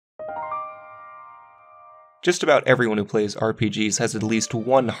Just about everyone who plays RPGs has at least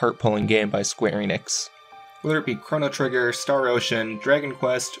one heart-pulling game by Square Enix. Whether it be Chrono Trigger, Star Ocean, Dragon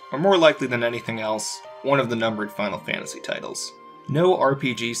Quest, or more likely than anything else, one of the numbered Final Fantasy titles. No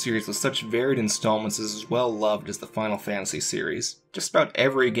RPG series with such varied installments is as well loved as the Final Fantasy series. Just about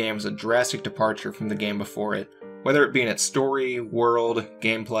every game is a drastic departure from the game before it, whether it be in its story, world,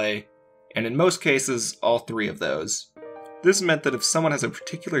 gameplay, and in most cases, all three of those. This meant that if someone has a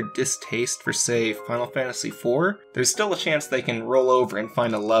particular distaste for, say, Final Fantasy IV, there's still a chance they can roll over and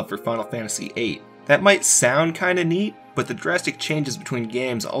find a love for Final Fantasy VIII. That might sound kinda neat, but the drastic changes between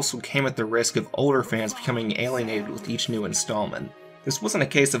games also came at the risk of older fans becoming alienated with each new installment. This wasn't a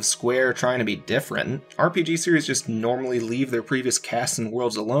case of Square trying to be different. RPG series just normally leave their previous casts and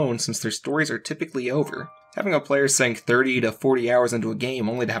worlds alone since their stories are typically over. Having a player sink 30 to 40 hours into a game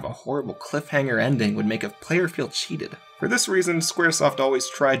only to have a horrible cliffhanger ending would make a player feel cheated. For this reason, Squaresoft always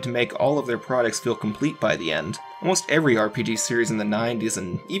tried to make all of their products feel complete by the end. Almost every RPG series in the 90s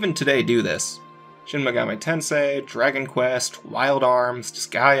and even today do this. Shin Megami Tensei, Dragon Quest, Wild Arms,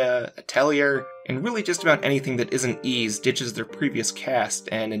 Disgaea, Atelier, and really just about anything that isn't Ys ditches their previous cast,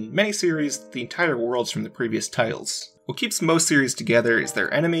 and in many series, the entire worlds from the previous titles. What keeps most series together is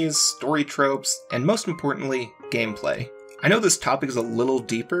their enemies, story tropes, and most importantly, gameplay. I know this topic is a little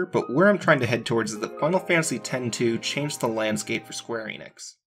deeper, but where I'm trying to head towards is that Final Fantasy X-2 changed the landscape for Square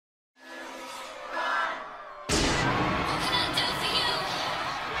Enix.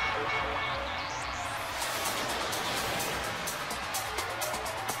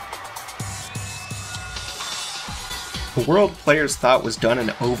 The world players thought was done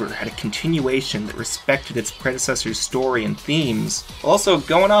and over had a continuation that respected its predecessor's story and themes, while also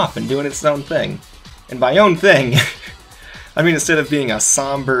going off and doing its own thing. And by own thing, I mean instead of being a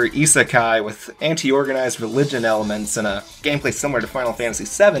somber isekai with anti-organized religion elements and a gameplay similar to Final Fantasy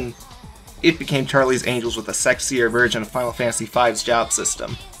VII, it became Charlie's Angels with a sexier version of Final Fantasy V's job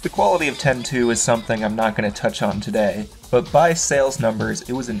system. The quality of X-2 is something I'm not going to touch on today, but by sales numbers,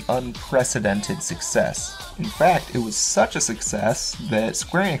 it was an unprecedented success. In fact, it was such a success that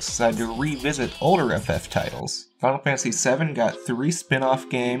Square Enix decided to revisit older FF titles. Final Fantasy VII got 3 spin-off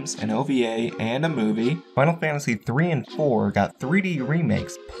games, an OVA, and a movie. Final Fantasy III and IV got 3D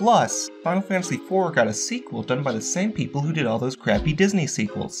remakes, plus Final Fantasy IV got a sequel done by the same people who did all those crappy Disney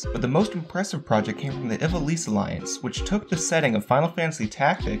sequels. But the most impressive project came from the Ivalice Alliance, which took the setting of Final Fantasy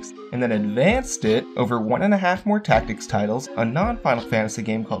Tactics and then advanced it over 1.5 more Tactics titles, a non-Final Fantasy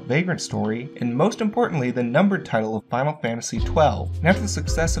game called Vagrant Story, and most importantly, the numbered title of Final Fantasy XII. And after the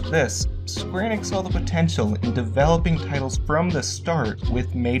success of this, Square Enix saw the potential in developing titles from the start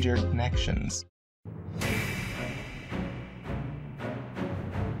with major connections.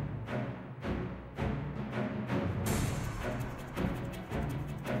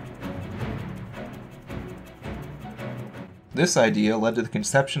 This idea led to the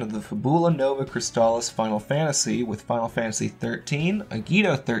conception of the Fabula Nova Crystallis Final Fantasy with Final Fantasy XIII,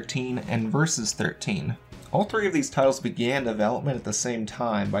 Agito XIII, and Versus XIII. All 3 of these titles began development at the same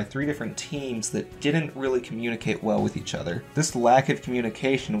time by 3 different teams that didn't really communicate well with each other. This lack of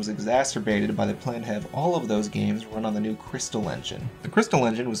communication was exacerbated by the plan to have all of those games run on the new Crystal Engine. The Crystal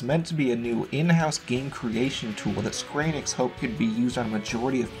Engine was meant to be a new in-house game creation tool that Square Enix hoped could be used on a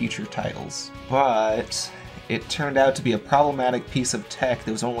majority of future titles. But it turned out to be a problematic piece of tech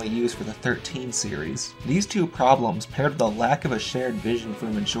that was only used for the 13 series. These 2 problems, paired with the lack of a shared vision for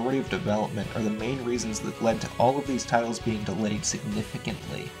the majority of development, are the main reasons that led to all of these titles being delayed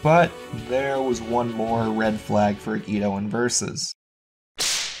significantly. But there was one more red flag for Agito and Versus.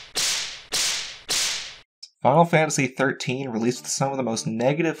 Final Fantasy XIII released with some of the most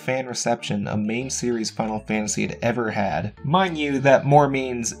negative fan reception a main series Final Fantasy had ever had. Mind you, that more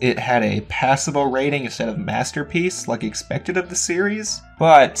means it had a passable rating instead of masterpiece, like expected of the series,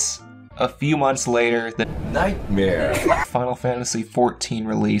 but a few months later, the nightmare Final Fantasy XIV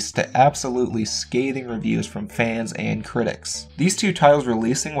released to absolutely scathing reviews from fans and critics. These 2 titles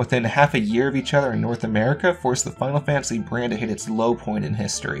releasing within half a year of each other in North America forced the Final Fantasy brand to hit its low point in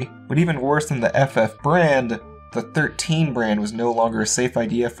history. But even worse than the FF brand, the 13 brand was no longer a safe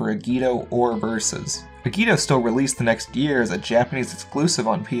idea for Agito or Versus. Agito still released the next year as a Japanese exclusive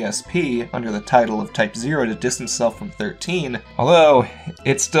on PSP under the title of Type 0 to distance itself from 13, although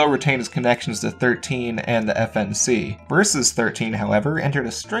it still retained its connections to 13 and the FNC. Versus 13, however, entered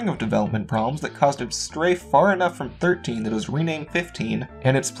a string of development problems that caused it to stray far enough from 13 that it was renamed 15,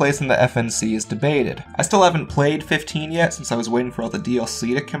 and its place in the FNC is debated. I still haven't played 15 yet since I was waiting for all the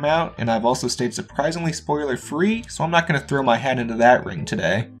DLC to come out, and I've also stayed surprisingly spoiler-free, so I'm not going to throw my hat into that ring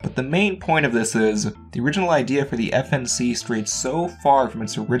today. But the main point of this is, The original idea for the FNC strayed so far from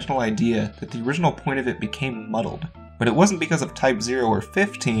its original idea that the original point of it became muddled. But it wasn't because of Type 0 or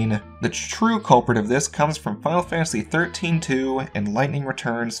 15. The true culprit of this comes from Final Fantasy XIII-2 and Lightning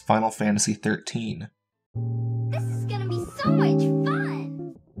Returns Final Fantasy XIII. This is gonna be so much fun!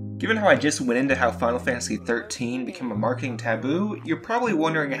 Given how I just went into how Final Fantasy XIII became a marketing taboo, you're probably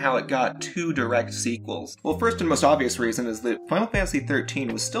wondering how it got 2 direct sequels. Well, first and most obvious reason is that Final Fantasy XIII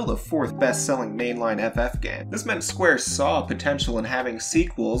was still the 4th best-selling mainline FF game. This meant Square saw potential in having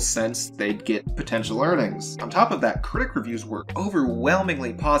sequels since they'd get potential earnings. On top of that, critic reviews were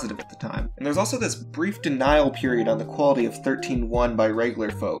overwhelmingly positive at the time, and there's also this brief denial period on the quality of XIII-1 by regular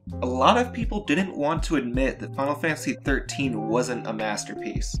folk. A lot of people didn't want to admit that Final Fantasy XIII wasn't a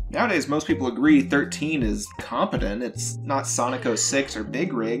masterpiece. Nowadays, most people agree 13 is competent. It's not Sonic 06 or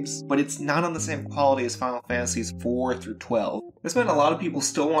Big Rigs, but it's not on the same quality as Final Fantasies 4 through 12. This meant a lot of people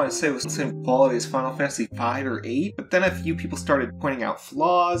still wanted to say it was the same quality as Final Fantasy 5 or 8, but then a few people started pointing out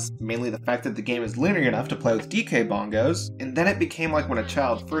flaws, mainly the fact that the game is linear enough to play with DK bongos, and then it became like when a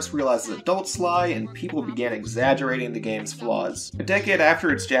child first realizes adults lie and people began exaggerating the game's flaws. A decade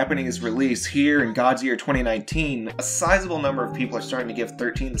after its Japanese release, here in God's Year 2019, a sizable number of people are starting to give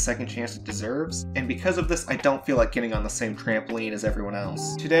 13 the second chance it deserves, and because of this, I don't feel like getting on the same trampoline as everyone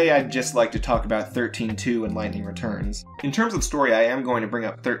else. Today, I'd just like to talk about XIII-2 and Lightning Returns. In terms of story, I am going to bring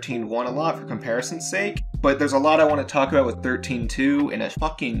up XIII-1 a lot for comparison's sake, but there's a lot I want to talk about with XIII-2 and a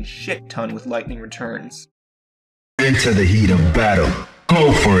fucking shit ton with Lightning Returns. Into the heat of battle.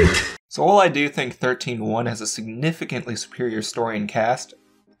 Go for it! So while I do think XIII-1 has a significantly superior story and cast,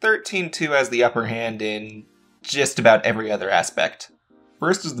 XIII-2 has the upper hand in just about every other aspect.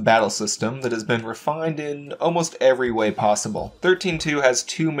 First is the battle system that has been refined in almost every way possible. XIII-2 has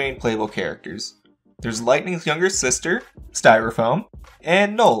 2 main playable characters. There's Lightning's younger sister, Styrofoam,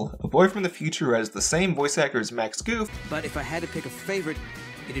 and Null, a boy from the future who has the same voice actor as Max Goof. But if I had to pick a favorite,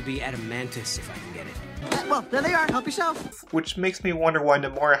 it'd be Adamantis if I can get it. Well, there they are. Help yourself. Which makes me wonder why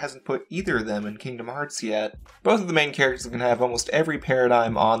Nomura hasn't put either of them in Kingdom Hearts yet. Both of the main characters can have almost every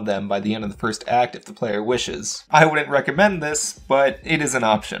paradigm on them by the end of the first act if the player wishes. I wouldn't recommend this, but it is an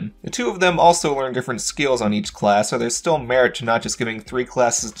option. The 2 of them also learn different skills on each class, so there's still merit to not just giving 3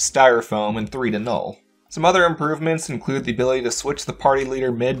 classes to Styrofoam and 3 to Null. Some other improvements include the ability to switch the party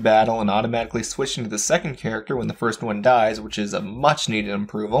leader mid-battle and automatically switch into the second character when the first one dies, which is a much-needed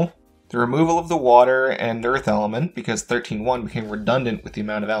improvement. The removal of the water and earth element, because XIII-1 became redundant with the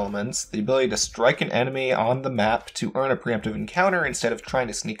amount of elements. The ability to strike an enemy on the map to earn a preemptive encounter instead of trying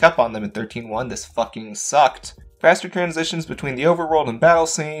to sneak up on them in XIII-1. This fucking sucked. Faster transitions between the overworld and battle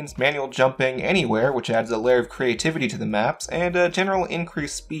scenes, manual jumping anywhere, which adds a layer of creativity to the maps, and a general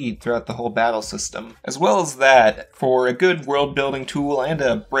increased speed throughout the whole battle system. As well as that, for a good world-building tool and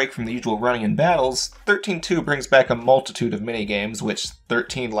a break from the usual running in battles, XIII-2 brings back a multitude of minigames, which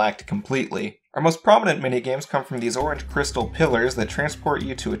 13 lacked completely. Our most prominent minigames come from these orange crystal pillars that transport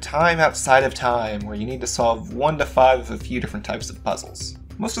you to a time outside of time, where you need to solve 1 to 5 of a few different types of puzzles.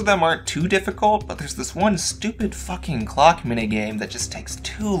 Most of them aren't too difficult, but there's this one stupid fucking clock minigame that just takes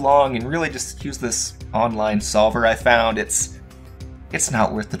too long and really just use this online solver I found. It's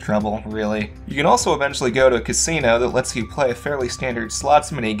not worth the trouble, really. You can also eventually go to a casino that lets you play a fairly standard slots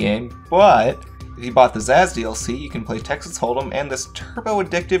minigame, but if you bought the Zaz DLC, you can play Texas Hold'em and this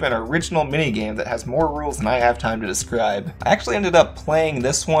turbo-addictive and original minigame that has more rules than I have time to describe. I actually ended up playing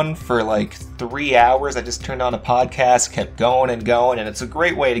this one for like 3 hours. I just turned on a podcast, kept going, and it's a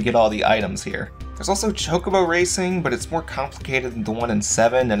great way to get all the items here. There's also Chocobo Racing, but it's more complicated than the one in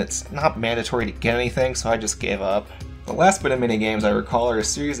 7, and it's not mandatory to get anything, so I just gave up. The last bit of minigames I recall are a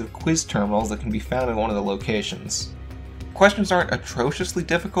series of quiz terminals that can be found in one of the locations. Questions aren't atrociously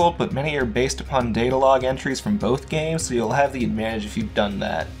difficult, but many are based upon data log entries from both games, so you'll have the advantage if you've done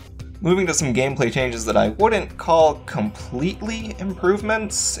that. Moving to some gameplay changes that I wouldn't call completely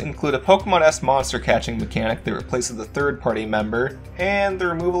improvements include a Pokemon-esque monster catching mechanic that replaces the third-party member, and the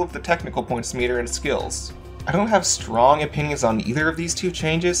removal of the technical points meter and skills. I don't have strong opinions on either of these 2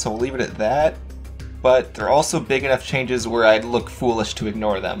 changes, so I'll leave it at that, but they're also big enough changes where I'd look foolish to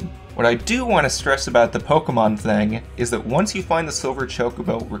ignore them. What I do want to stress about the Pokemon thing is that once you find the Silver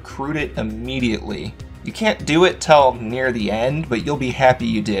Chocobo, recruit it immediately. You can't do it till near the end, but you'll be happy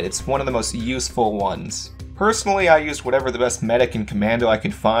you did. It's one of the most useful ones. Personally, I used whatever the best medic and commando I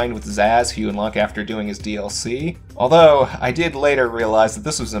could find with Zaz, who you unlock after doing his DLC. Although, I did later realize that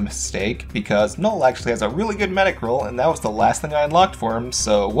this was a mistake, because Null actually has a really good medic role, and that was the last thing I unlocked for him,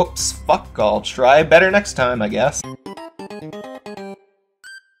 so whoops, fuck, I'll try better next time, I guess.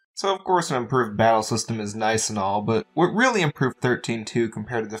 So of course an improved battle system is nice and all, but what really improved 13-2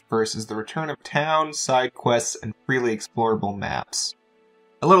 compared to the first is the return of towns, side quests, and freely explorable maps.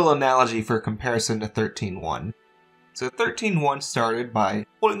 A little analogy for comparison to 13-1. So 13-1 started by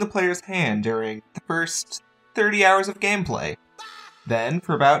holding the player's hand during the first 30 hours of gameplay. Then,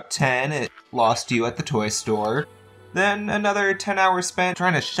 for about 10, it lost you at the toy store. Then another 10 hours spent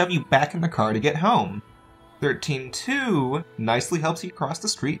trying to shove you back in the car to get home. 13-2 nicely helps you cross the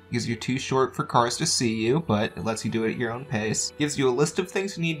street because you're too short for cars to see you, but it lets you do it at your own pace. Gives you a list of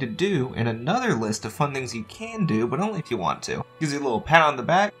things you need to do, and another list of fun things you can do, but only if you want to. Gives you a little pat on the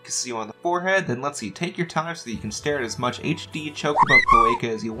back, kisses you on the forehead, then lets you take your time so that you can stare at as much HD Chocobo Cloaca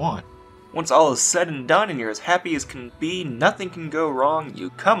as you want. Once all is said and done and you're as happy as can be, nothing can go wrong, you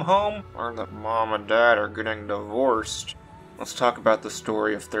come home, learn that mom and dad are getting divorced. Let's talk about the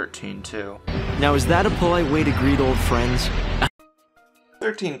story of 13-2. Now, is that a polite way to greet old friends?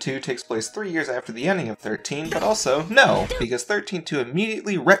 13-2 takes place 3 years after the ending of 13, but also, no, because 13-2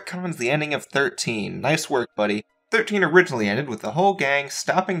 immediately retcons the ending of 13. Nice work, buddy. 13 originally ended with the whole gang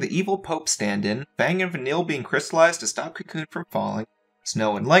stopping the evil Pope stand-in, Fang and Vanille being crystallized to stop Cocoon from falling,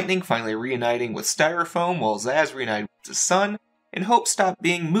 Snow and Lightning finally reuniting with Styrofoam while Zaz reunited with his son, and Hope stopped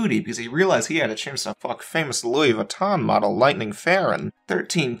being moody because he realized he had a chance to fuck famous Louis Vuitton model Lightning Farron.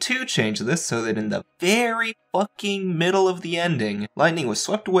 13-2 changed this so that in the very fucking middle of the ending, Lightning was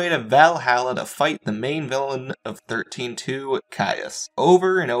swept away to Valhalla to fight the main villain of 13-2, Caius,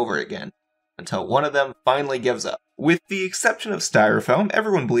 over and over again, until one of them finally gives up. With the exception of Styrofoam,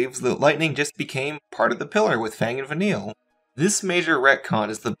 everyone believes that Lightning just became part of the pillar with Fang and Vanille. This major retcon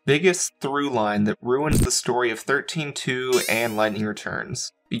is the biggest through line that ruins the story of 13-2 and Lightning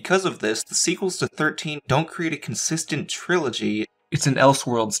Returns. Because of this, the sequels to 13 don't create a consistent trilogy. It's an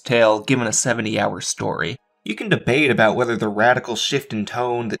Elseworlds tale given a 70-hour story. You can debate about whether the radical shift in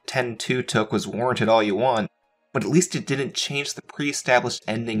tone that 10-2 took was warranted all you want, but at least it didn't change the pre-established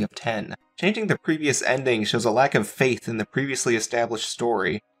ending of 10. Changing the previous ending shows a lack of faith in the previously established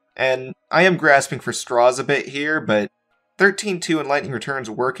story. And I am grasping for straws a bit here, but 13-2 and Lightning Returns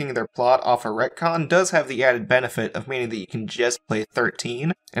working their plot off a retcon does have the added benefit of meaning that you can just play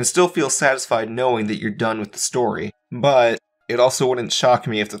 13 and still feel satisfied knowing that you're done with the story. But it also wouldn't shock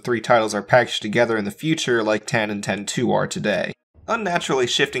me if the three titles are packaged together in the future like 10 and 10-2 are today. Unnaturally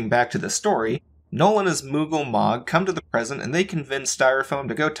shifting back to the story, Nolan as Moogle Mog come to the present and they convince Styrofoam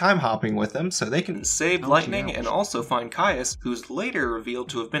to go time hopping with them so they can save Lightning and also find Caius, who's later revealed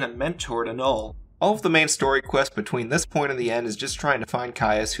to have been a mentor to Null. All of the main story quest between this point and the end is just trying to find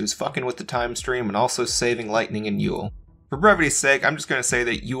Caius, who's fucking with the time stream and also saving Lightning and Yule. For brevity's sake, I'm just going to say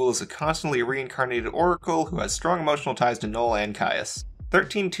that Yule is a constantly reincarnated oracle who has strong emotional ties to Null and Caius.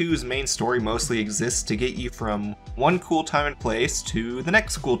 13-2's main story mostly exists to get you from one cool time and place to the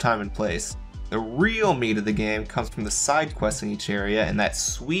next cool time and place. The real meat of the game comes from the side quests in each area and that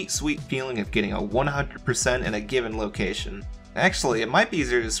sweet, sweet feeling of getting a 100% in a given location. Actually, it might be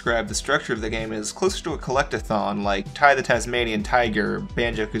easier to describe the structure of the game as closer to a collectathon like Ty the Tasmanian Tiger or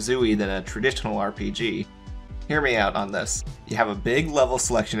Banjo-Kazooie than a traditional RPG. Hear me out on this. You have a big level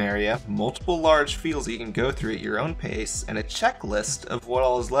selection area, multiple large fields that you can go through at your own pace, and a checklist of what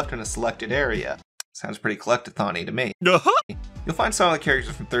all is left in a selected area. Sounds pretty collectathon-y to me. You'll find some of the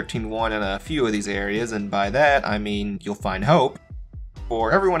characters from 13-1 in a few of these areas, and by that I mean you'll find Hope.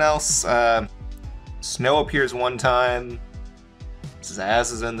 For everyone else, Snow appears one time,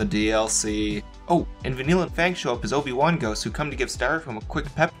 Zaz is in the DLC. Oh, and Vanille and Fang show up as Obi-Wan ghosts who come to give Styrofoam a quick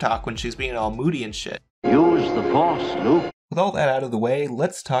pep talk when she's being all moody and shit. Use the Force, Luke. With all that out of the way,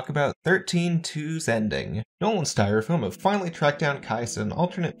 let's talk about 13-2's ending. Noel and Styrofoam have finally tracked down Caius at an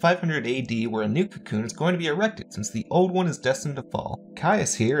alternate 500 AD where a new cocoon is going to be erected since the old one is destined to fall.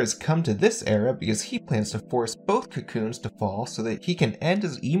 Caius here has come to this era because he plans to force both cocoons to fall so that he can end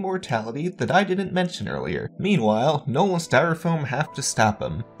his immortality that I didn't mention earlier. Meanwhile, Noel and Styrofoam have to stop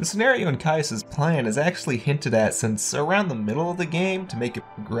him. The scenario in Caius's plan is actually hinted at since around the middle of the game to make it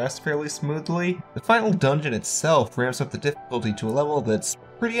progress fairly smoothly. The final dungeon itself ramps up the difficulty to a level that's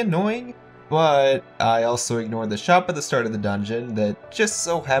pretty annoying, but I also ignored the shop at the start of the dungeon that just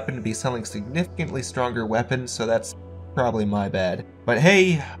so happened to be selling significantly stronger weapons, so that's probably my bad. But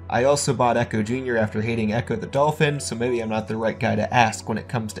hey, I also bought Echo Jr. after hating Echo the Dolphin, so maybe I'm not the right guy to ask when it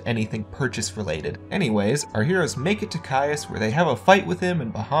comes to anything purchase related. Anyways, our heroes make it to Caius where they have a fight with him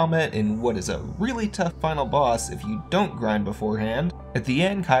and Bahamut in what is a really tough final boss if you don't grind beforehand. At the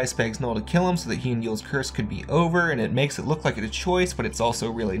end, Caius begs Null to kill him so that he and Yule's curse could be over, and it makes it look like it's a choice, but it's also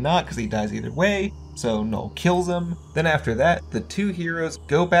really not because he dies either way, so Null kills him. Then after that, the two heroes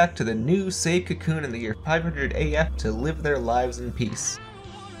go back to the new save cocoon in the year 500 AF to live their lives in peace.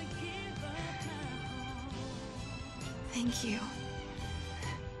 Thank you.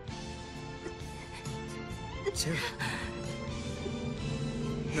 Sarah.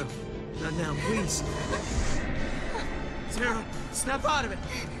 No, not now, please. Sarah, snap out of it.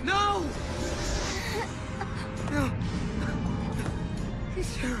 No! No.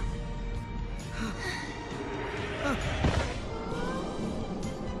 Sarah.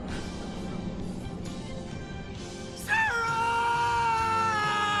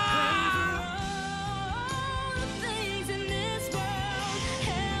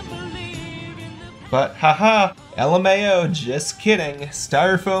 But haha, LMAO, just kidding.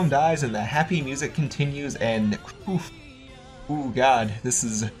 Styrofoam dies and the happy music continues and ooh god, this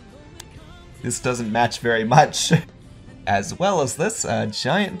doesn't match very much. As well as this, a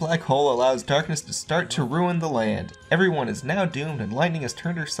giant black hole allows darkness to start to ruin the land. Everyone is now doomed and Lightning has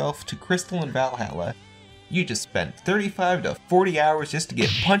turned herself to Crystal and Valhalla. You just spent 35 to 40 hours just to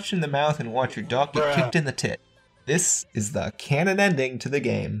get punched in the mouth and watch your dog get kicked in the tit. This is the canon ending to the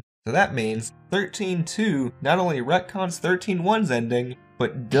game. So that means 13-2 not only retcons 13-1's ending,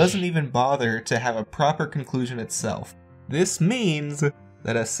 but doesn't even bother to have a proper conclusion itself. This means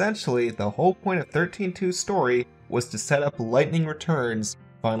that essentially the whole point of 13-2's story was to set up Lightning Returns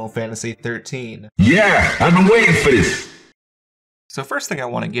Final Fantasy XIII. Yeah, I've been waiting for this. So first thing I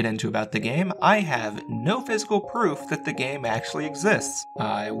want to get into about the game, I have no physical proof that the game actually exists.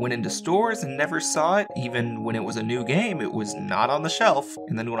 I went into stores and never saw it. Even when it was a new game, it was not on the shelf.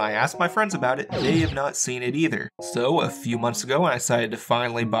 And then when I asked my friends about it, they have not seen it either. So a few months ago when I decided to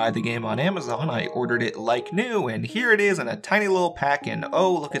finally buy the game on Amazon, I ordered it like new, and here it is in a tiny little pack, and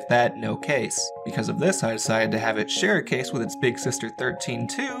oh look at that, no case. Because of this, I decided to have it share a case with its big sister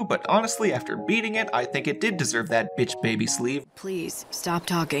 13-2, but honestly after beating it, I think it did deserve that bitch baby sleeve. Please, stop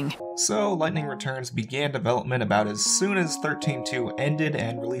talking. So, Lightning Returns began development about as soon as 13-2 ended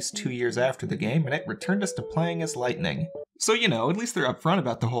and released 2 years after the game, and it returned us to playing as Lightning. So, you know, at least they're upfront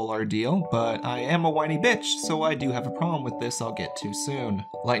about the whole ordeal, but I am a whiny bitch, so I do have a problem with this I'll get to soon.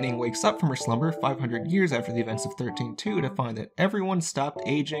 Lightning wakes up from her slumber 500 years after the events of 13-2 to find that everyone stopped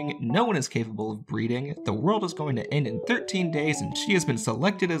aging, no one is capable of breeding, the world is going to end in 13 days, and she has been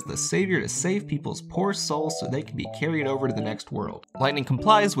selected as the savior to save people's poor souls so they can be carried over to the next world. Lightning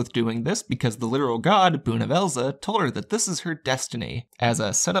complies with doing this because the literal god, Boon of Elza, told her that this is her destiny. As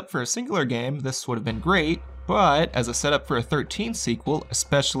a setup for a singular game, this would have been great, but as a setup for a 13 sequel,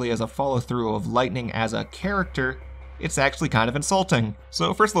 especially as a follow-through of Lightning as a character, it's actually kind of insulting.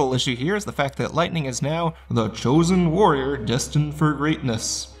 So first little issue here is the fact that Lightning is now the chosen warrior destined for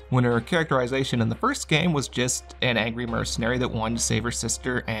greatness, when her characterization in the first game was just an angry mercenary that wanted to save her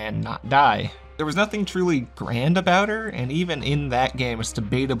sister and not die. There was nothing truly grand about her, and even in that game it's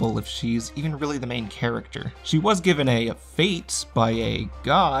debatable if she's even really the main character. She was given a fate by a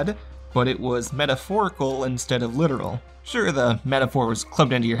god, but it was metaphorical instead of literal. Sure, the metaphor was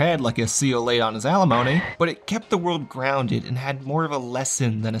clubbed into your head like a seal laid on his alimony, but it kept the world grounded and had more of a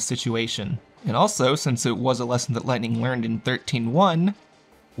lesson than a situation. And also, since it was a lesson that Lightning learned in 13-1,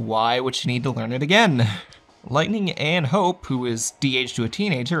 why would she need to learn it again? Lightning and Hope, who is de-aged to a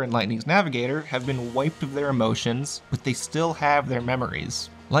teenager and Lightning's navigator, have been wiped of their emotions, but they still have their memories.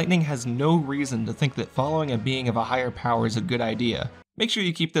 Lightning has no reason to think that following a being of a higher power is a good idea. Make sure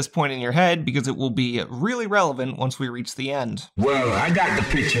you keep this point in your head because it will be really relevant once we reach the end. Well, I got the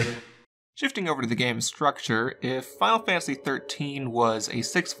picture. Shifting over to the game's structure, if Final Fantasy XIII was a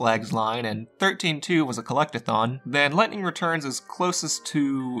Six Flags line and 13-2 was a collectathon, then Lightning Returns is closest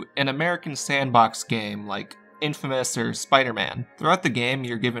to an American sandbox game like Infamous or Spider-Man. Throughout the game,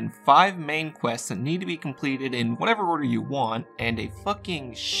 you're given 5 main quests that need to be completed in whatever order you want, and a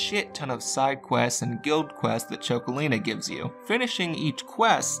fucking shit ton of side quests and guild quests that Chocolina gives you. Finishing each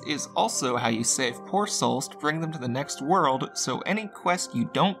quest is also how you save poor souls to bring them to the next world, so any quest you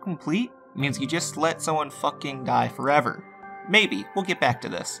don't complete means you just let someone fucking die forever. Maybe, we'll get back to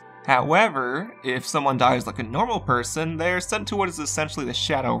this. However, if someone dies like a normal person, they're sent to what is essentially the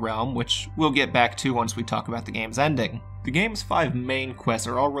Shadow Realm, which we'll get back to once we talk about the game's ending. The game's 5 main quests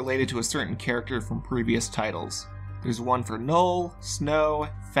are all related to a certain character from previous titles. There's one for Null, Snow,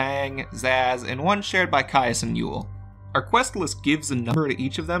 Fang, Zaz, and one shared by Caius and Yule. Our quest list gives a number to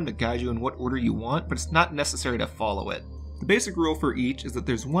each of them to guide you in what order you want, but it's not necessary to follow it. The basic rule for each is that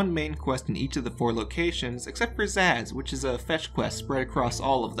there's one main quest in each of the 4 locations, except for Zaz, which is a fetch quest spread across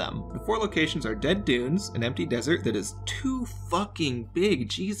all of them. The 4 locations are Dead Dunes, an empty desert that is too fucking big,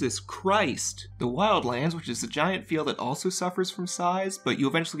 Jesus Christ. The Wildlands, which is a giant field that also suffers from size, but you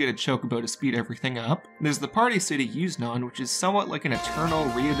eventually get a chocobo to speed everything up. There's the party city Yuznan, which is somewhat like an eternal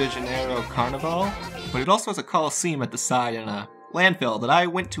Rio de Janeiro carnival, but it also has a coliseum at the side and a Landfill that I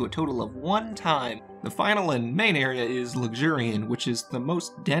went to a total of 1 time. The final and main area is Luxurian, which is the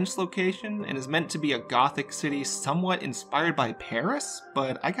most dense location and is meant to be a gothic city somewhat inspired by Paris,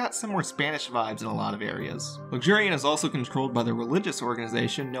 but I got some more Spanish vibes in a lot of areas. Luxurian is also controlled by the religious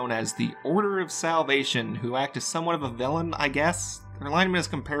organization known as the Order of Salvation, who act as somewhat of a villain, I guess. Their alignment is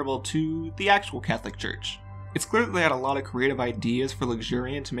comparable to the actual Catholic Church. It's clear that they had a lot of creative ideas for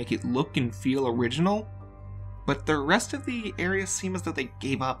Luxurian to make it look and feel original, but the rest of the areas seem as though they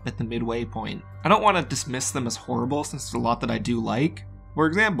gave up at the midway point. I don't want to dismiss them as horrible since there's a lot that I do like. For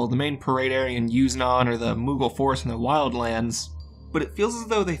example, the main parade area in Yuznan or the Mughal Forest in the Wildlands, but it feels as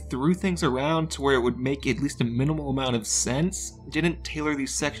though they threw things around to where it would make at least a minimal amount of sense, didn't tailor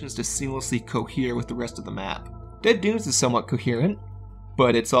these sections to seamlessly cohere with the rest of the map. Dead Dunes is somewhat coherent,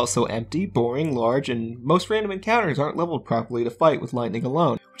 but it's also empty, boring, large, and most random encounters aren't leveled properly to fight with lightning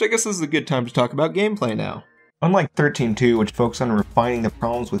alone, which I guess is a good time to talk about gameplay now. Unlike XIII-2, which focuses on refining the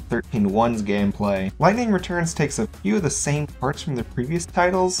problems with XIII-1's gameplay, Lightning Returns takes a few of the same parts from the previous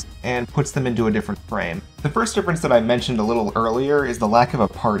titles and puts them into a different frame. The first difference that I mentioned a little earlier is the lack of a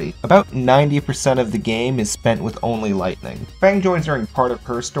party. About 90% of the game is spent with only Lightning. Fang joins during part of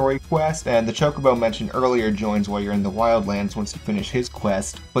her story quest, and the Chocobo mentioned earlier joins while you're in the Wildlands once you finish his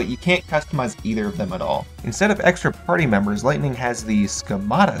quest, but you can't customize either of them at all. Instead of extra party members, Lightning has the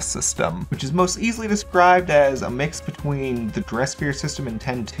schemata system, which is most easily described as a mix between the Dressphere system in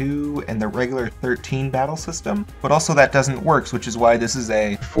X-2 and the regular XIII battle system, but also that doesn't work, which is why this is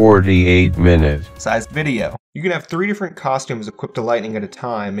a 48-minute sized video. You can have 3 different costumes equipped to Lightning at a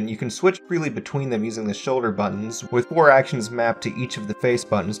time, and you can switch freely between them using the shoulder buttons, with 4 actions mapped to each of the face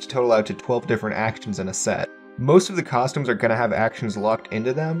buttons to total out to 12 different actions in a set. Most of the costumes are going to have actions locked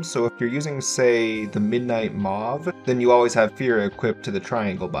into them, so if you're using, say, the Midnight Mauve, then you always have Fear equipped to the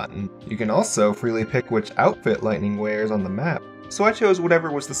triangle button. You can also freely pick which outfit Lightning wears on the map, so I chose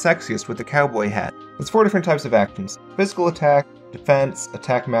whatever was the sexiest with the cowboy hat. There's 4 different types of actions: physical attack, defense,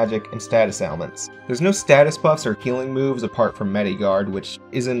 attack magic, and status elements. There's no status buffs or healing moves apart from Mediguard, which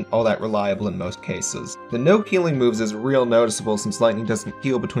isn't all that reliable in most cases. The no healing moves is real noticeable since Lightning doesn't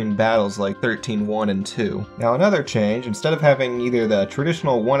heal between battles like XIII-1 and 2. Now another change, instead of having either the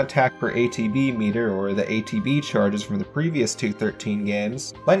traditional 1 attack per ATB meter or the ATB charges from the previous 2 XIII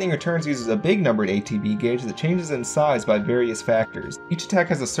games, Lightning Returns uses a big numbered ATB gauge that changes in size by various factors. Each attack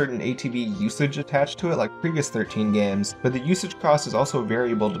has a certain ATB usage attached to it like previous XIII games, but the usage cost is also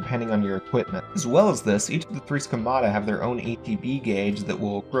variable depending on your equipment. As well as this, each of the 3 schemata have their own ATB gauge that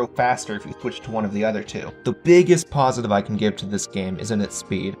will grow faster if you switch to one of the other 2. The biggest positive I can give to this game is in its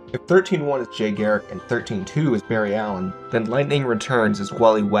speed. If XIII-1 is Jay Garrick and XIII-2 is Barry Allen, then Lightning Returns is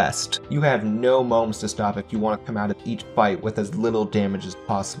Wally West. You have no moments to stop if you want to come out of each fight with as little damage as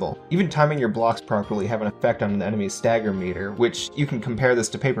possible. Even timing your blocks properly have an effect on an enemy's stagger meter, which you can compare this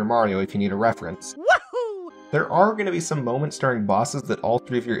to Paper Mario if you need a reference. There are going to be some moments during bosses that all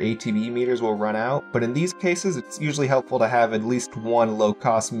 3 of your ATB meters will run out, but in these cases it's usually helpful to have at least one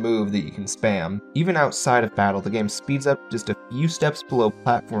low-cost move that you can spam. Even outside of battle, the game speeds up just a few steps below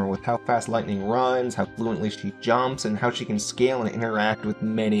platformer with how fast Lightning runs, how fluently she jumps, and how she can scale and interact with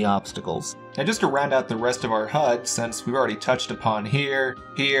many obstacles. Now just to round out the rest of our HUD, since we've already touched upon here,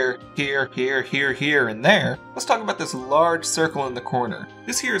 and there, let's talk about this large circle in the corner.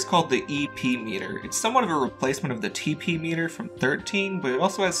 This here is called the EP meter. It's somewhat of a replacement of the TP meter from XIII, but it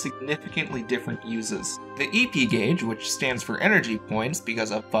also has significantly different uses. The EP gauge, which stands for energy points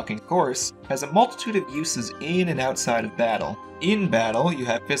because of fucking course, has a multitude of uses in and outside of battle. In battle, you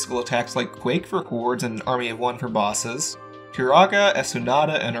have physical attacks like Quake for hordes and Army of One for bosses, Kiraga,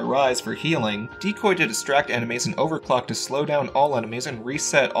 Esunada, and Arise for healing, Decoy to distract enemies, and Overclock to slow down all enemies and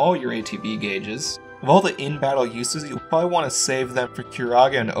reset all your ATB gauges. Of all the in-battle uses, you'll probably want to save them for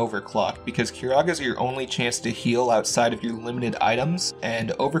Kiraga and Overclock, because Kiragas are your only chance to heal outside of your limited items,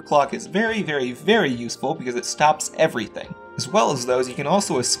 and Overclock is very, very, very useful because it stops everything. As well as those, you can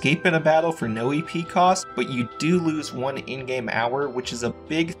also escape in a battle for no EP cost, but you do lose 1 in-game hour, which is a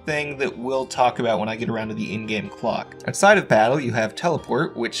big thing that we'll talk about when I get around to the in-game clock. Outside of battle, you have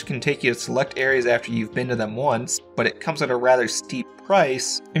Teleport, which can take you to select areas after you've been to them once, but it comes at a rather steep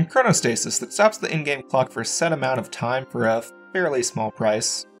price, and Chronostasis that stops the in-game clock for a set amount of time for a fairly small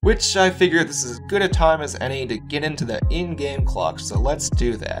price. Which I figure this is as good a time as any to get into the in-game clock, so let's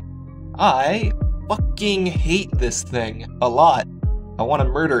do that. I fucking hate this thing a lot. I want to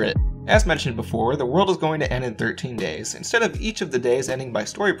murder it. As mentioned before, the world is going to end in 13 days. Instead of each of the days ending by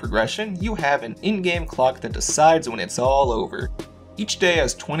story progression, you have an in-game clock that decides when it's all over. Each day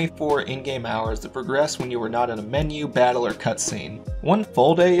has 24 in-game hours that progress when you are not in a menu, battle, or cutscene. One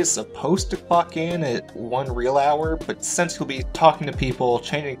full day is supposed to clock in at 1 real hour, but since you'll be talking to people,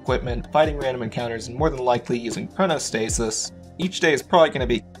 changing equipment, fighting random encounters, and more than likely using chronostasis, each day is probably going to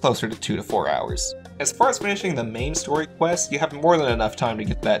be closer to 2 to 4 hours. As far as finishing the main story quest, you have more than enough time to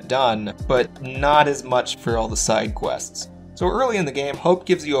get that done, but not as much for all the side quests. So early in the game, Hope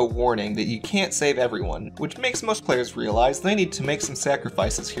gives you a warning that you can't save everyone, which makes most players realize they need to make some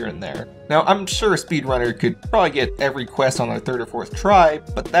sacrifices here and there. Now, I'm sure a speedrunner could probably get every quest on their 3rd or 4th try,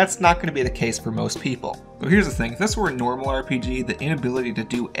 but that's not going to be the case for most people. So here's the thing, if this were a normal RPG, the inability to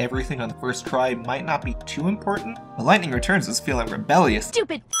do everything on the first try might not be too important, but Lightning Returns is feeling rebellious.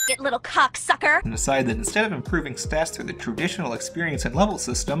 Stupid little cocksucker! And decide that instead of improving stats through the traditional experience and level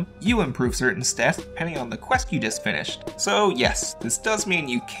system, you improve certain stats depending on the quest you just finished. So yes, this does mean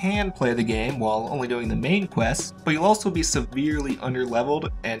you can play the game while only doing the main quests, but you'll also be severely underleveled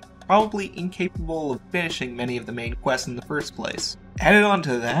and probably incapable of finishing many of the main quests in the first place. Added on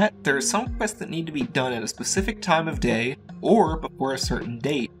to that, there are some quests that need to be done at a specific time of day or before a certain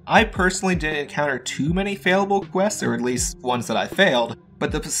date. I personally didn't encounter too many failable quests, or at least ones that I failed,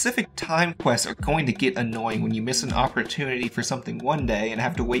 but the specific time quests are going to get annoying when you miss an opportunity for something one day and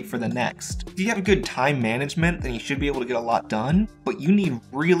have to wait for the next. If you have good time management, then you should be able to get a lot done, but you need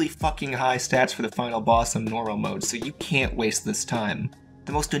really fucking high stats for the final boss in normal mode, so you can't waste this time.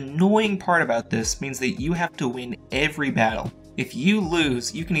 The most annoying part about this means that you have to win every battle. If you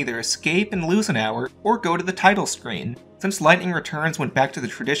lose, you can either escape and lose an hour, or go to the title screen. Since Lightning Returns went back to the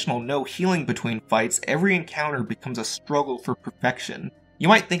traditional no healing between fights, every encounter becomes a struggle for perfection. You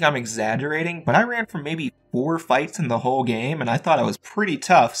might think I'm exaggerating, but I ran for maybe 4 fights in the whole game, and I thought I was pretty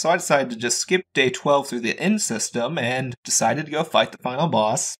tough, so I decided to just skip day 12 through the end system, and decided to go fight the final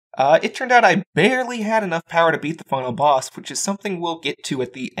boss. It turned out I barely had enough power to beat the final boss, which is something we'll get to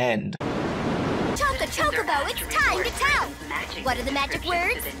at the end. Chocobo, it's time to tell! What are the magic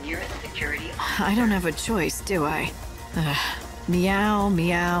words? I don't have a choice, do I? Meow,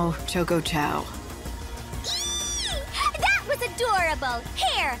 meow, choco chow. Eee! That was adorable!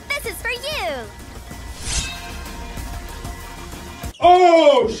 Here, this is for you!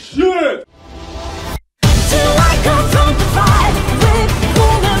 Oh, shit!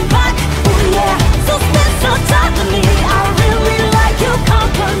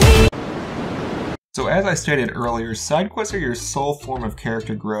 So as I stated earlier, side quests are your sole form of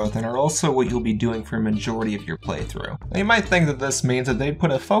character growth and are also what you'll be doing for a majority of your playthrough. Now you might think that this means that they'd put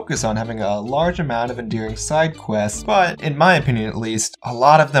a focus on having a large amount of endearing side quests, but in my opinion at least, a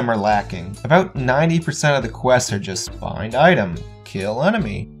lot of them are lacking. About 90% of the quests are just find item, kill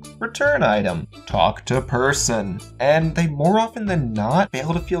enemy, return item, talk to person, and they more often than not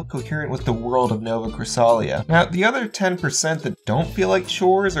fail to feel coherent with the world of Nova Chrysalia. Now, the other 10% that don't feel like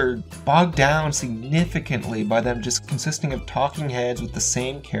chores are bogged down significantly by them just consisting of talking heads with the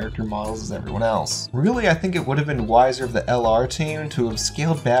same character models as everyone else. Really, I think it would have been wiser of the LR team to have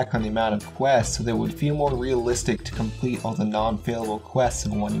scaled back on the amount of quests so that it would feel more realistic to complete all the non-failable quests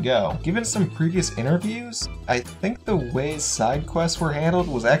in one go. Given some previous interviews, I think the way side quests were handled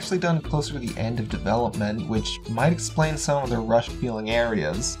was actually done closer to the end of development, which might explain some of the rushed feeling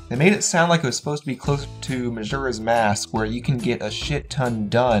areas. They made it sound like it was supposed to be closer to Majora's Mask, where you can get a shit ton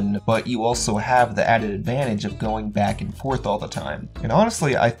done, but you also have the added advantage of going back and forth all the time. And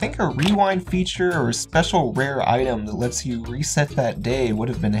honestly, I think a rewind feature or a special rare item that lets you reset that day would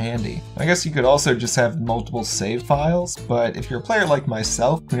have been handy. I guess you could also just have multiple save files, but if you're a player like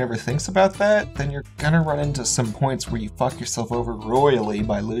myself who never thinks about that, then you're gonna run into some points where you fuck yourself over royally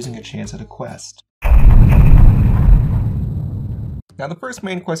by losing a chance at a quest. Now the first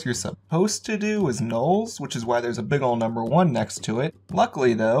main quest you're supposed to do is Knowles, which is why there's a big ol' number 1 next to it.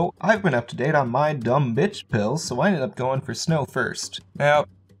 Luckily though, I've been up to date on my dumb bitch pills, so I ended up going for Snow first. Now,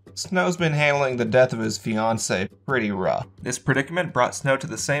 Snow's been handling the death of his fiancée pretty rough. This predicament brought Snow to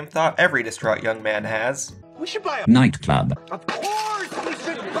the same thought every distraught young man has. We should buy a nightclub. Of course, we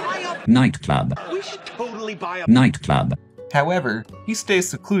should buy a Nightclub. We should totally buy a Nightclub. However, he stays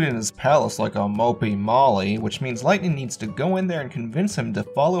secluded in his palace like a mopey Molly, which means Lightning needs to go in there and convince him to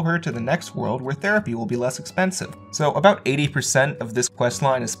follow her to the next world where therapy will be less expensive. So about 80% of this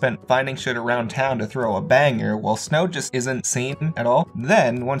questline is spent finding shit around town to throw a banger, while Snow just isn't seen at all.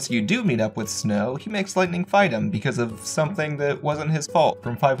 Then, once you do meet up with Snow, he makes Lightning fight him because of something that wasn't his fault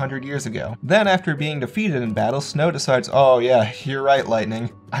from 500 years ago. Then after being defeated in battle, Snow decides, oh yeah, you're right Lightning,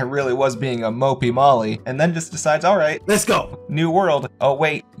 I really was being a mopey Molly, and then just decides, alright, Let's go! new world. Oh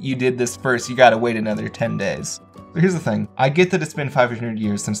wait, you did this first, you gotta wait another 10 days. So here's the thing, I get that it's been 500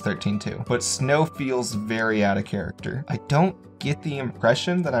 years since 13-2, but Snow feels very out of character. I don't get the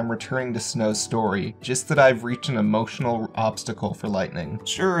impression that I'm returning to Snow's story, just that I've reached an emotional obstacle for Lightning.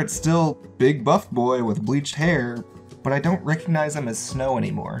 Sure, it's still big buff boy with bleached hair, but I don't recognize him as Snow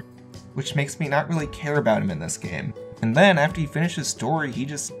anymore, which makes me not really care about him in this game. And then, after you finish his story, he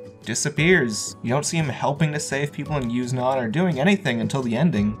just disappears. You don't see him helping to save people in Yuznan or doing anything until the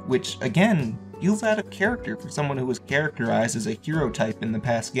ending, which, again, feels out of character for someone who was characterized as a hero type in the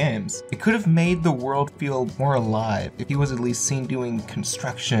past games. It could have made the world feel more alive if he was at least seen doing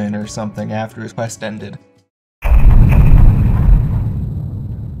construction or something after his quest ended.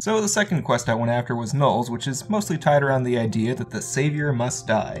 So the second quest I went after was Null's, which is mostly tied around the idea that the savior must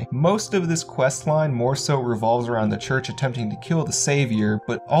die. Most of this quest line more so revolves around the church attempting to kill the savior,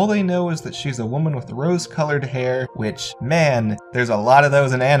 but all they know is that she's a woman with rose-colored hair, which, man, there's a lot of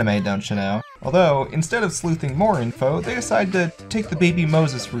those in anime, don't you know? Although, instead of sleuthing more info, they decide to take the baby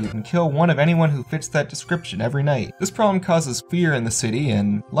Moses route and kill one of anyone who fits that description every night. This problem causes fear in the city,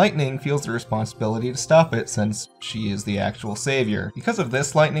 and Lightning feels the responsibility to stop it since she is the actual savior. Because of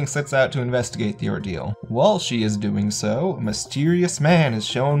this, Lightning sets out to investigate the ordeal. While she is doing so, a mysterious man is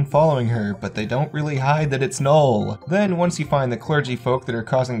shown following her, but they don't really hide that it's Null. Then, once you find the clergy folk that are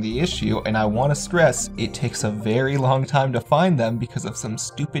causing the issue, and I want to stress, it takes a very long time to find them because of some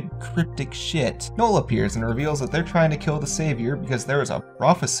stupid cryptic shit, Null appears and reveals that they're trying to kill the savior because there is a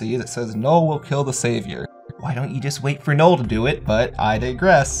prophecy that says Null will kill the savior. Why don't you just wait for Null to do it? But I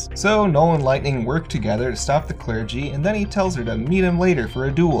digress. So Null and Lightning work together to stop the clergy, and then he tells her to meet him later for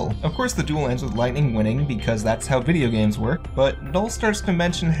a duel. Of course the duel ends with Lightning winning because that's how video games work, but Null starts to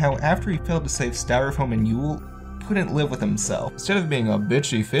mention how after he failed to save Styrofoam and Yule, couldn't live with himself. Instead of being a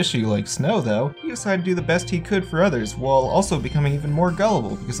bitchy fishy like Snow though, he decided to do the best he could for others, while also becoming even more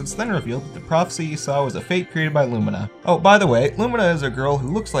gullible because it's then revealed that the prophecy he saw was a fate created by Lumina. Oh, by the way, Lumina is a girl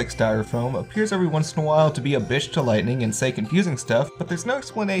who looks like Styrofoam, appears every once in a while to be a bitch to Lightning and say confusing stuff, but there's no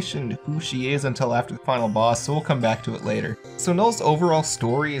explanation who she is until after the final boss, so we'll come back to it later. So Null's overall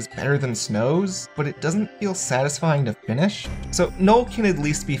story is better than Snow's, but it doesn't feel satisfying to finish. So Null can at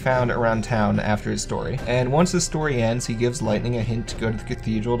least be found around town after his story, and once his story ends, he gives Lightning a hint to go to the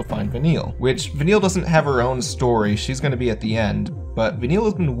cathedral to find Vanille, which Vanille doesn't have her own story, she's going to be at the end, but Vanille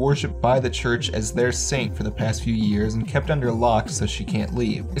has been worshipped by the church as their saint for the past few years and kept under lock so she can't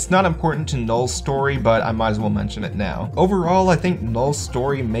leave. It's not important to Null's story, but I might as well mention it now. Overall, I think Null's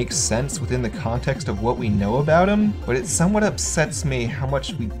story makes sense within the context of what we know about him, but it somewhat upsets me how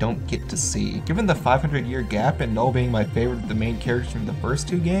much we don't get to see. Given the 500-year gap and Null being my favorite of the main characters from the first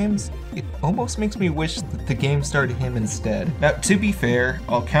two games, it almost makes me wish that the game started him instead. Now, to be fair,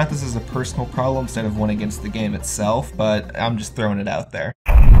 I'll count this as a personal problem instead of one against the game itself, but I'm just throwing it out there.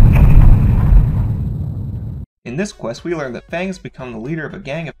 In this quest, we learn that Fang has become the leader of a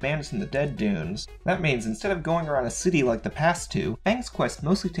gang of bandits in the Dead Dunes. That means instead of going around a city like the past two, Fang's quest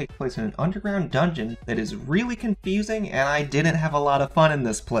mostly takes place in an underground dungeon that is really confusing, and I didn't have a lot of fun in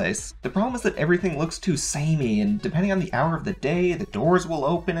this place. The problem is that everything looks too samey, and depending on the hour of the day, the doors will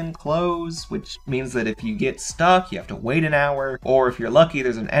open and close, which means that if you get stuck, you have to wait an hour, or if you're lucky,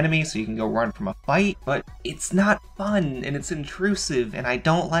 there's an enemy so you can go run from a fight, but it's not fun, and it's intrusive, and I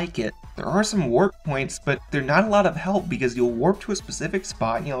don't like it. There are some warp points, but they're not a lot of help because you'll warp to a specific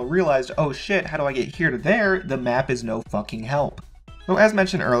spot and you'll realize, oh shit, how do I get here to there? The map is no fucking help. So as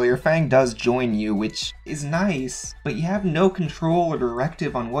mentioned earlier, Fang does join you, which is nice, but you have no control or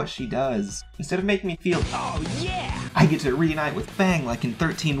directive on what she does. Instead of making me feel, oh yeah, I get to reunite with Fang like in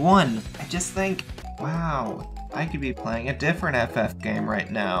 13-1, I just think, wow, I could be playing a different FF game right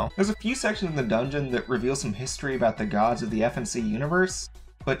now. There's a few sections in the dungeon that reveal some history about the gods of the FNC universe,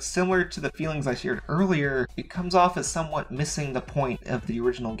 but similar to the feelings I shared earlier, it comes off as somewhat missing the point of the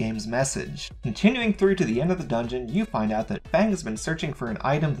original game's message. Continuing through to the end of the dungeon, you find out that Fang has been searching for an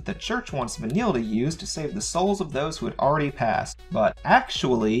item that the church wants Vanille to use to save the souls of those who had already passed. But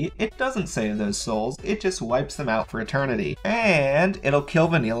actually, it doesn't save those souls, it just wipes them out for eternity. And it'll kill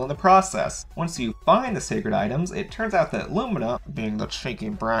Vanille in the process. Once you find the sacred items, it turns out that Lumina, being the cheeky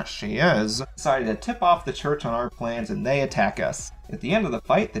brat she is, decided to tip off the church on our plans and they attack us. At the end of the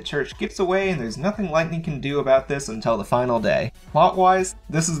fight, the church gets away and there's nothing Lightning can do about this until the final day. Plot-wise,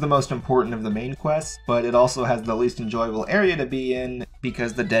 this is the most important of the main quests, but it also has the least enjoyable area to be in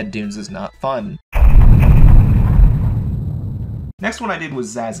because the Dead Dunes is not fun. Next one I did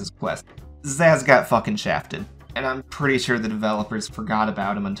was Zaz's quest. Zaz got fucking shafted, and I'm pretty sure the developers forgot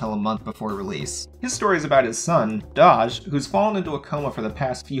about him until a month before release. His story is about his son, Dodge, who's fallen into a coma for the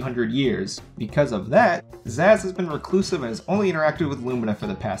past few hundred years. Because of that, Zaz has been reclusive and has only interacted with Lumina for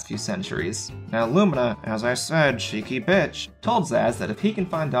the past few centuries. Now Lumina, as I said, cheeky bitch, told Zaz that if he can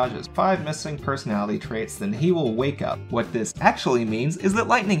find Dodge's 5 missing personality traits, then he will wake up. What this actually means is that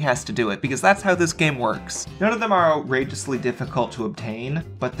Lightning has to do it, because that's how this game works. None of them are outrageously difficult to obtain,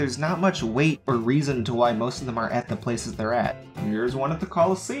 but there's not much weight or reason to why most of them are at the places they're at. Here's one at the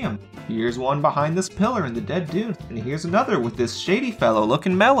Coliseum. Here's one behind this pillar in the dead dune. And here's another with this shady fellow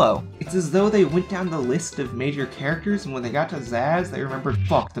looking mellow. It's as though they went down the list of major characters, and when they got to Zaz, they remembered,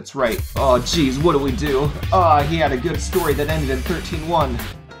 fuck, that's right. Oh geez, what do we do? He had a good story that ended in 13-1.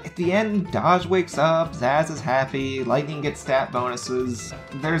 At the end, Dodge wakes up, Zaz is happy, Lightning gets stat bonuses.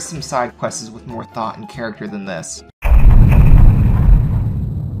 There's some side quests with more thought and character than this.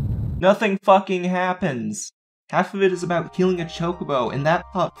 Nothing fucking happens. Half of it is about killing a chocobo, and that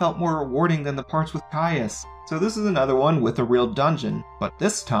part felt more rewarding than the parts with Caius. So this is another one with a real dungeon, but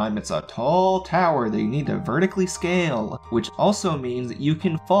this time it's a tall tower that you need to vertically scale, which also means that you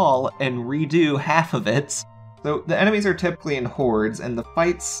can fall and redo half of it. So the enemies are typically in hordes, and the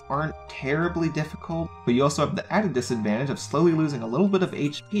fights aren't terribly difficult, but you also have the added disadvantage of slowly losing a little bit of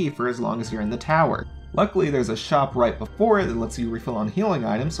HP for as long as you're in the tower. Luckily, there's a shop right before it that lets you refill on healing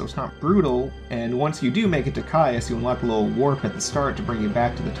items, so it's not brutal, and once you do make it to Caius, you unlock a little warp at the start to bring you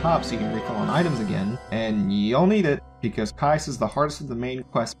back to the top so you can refill on items again, and you'll need it, because Caius is the hardest of the main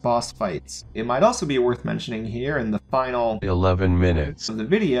quest boss fights. It might also be worth mentioning here in the final 11 minutes of the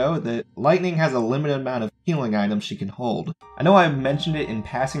video that Lightning has a limited amount of healing items she can hold. I know I mentioned it in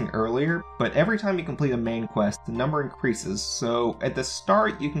passing earlier, but every time you complete a main quest, the number increases, so at the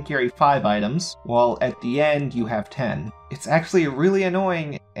start you can carry 5 items, while at the end you have 10. It's actually really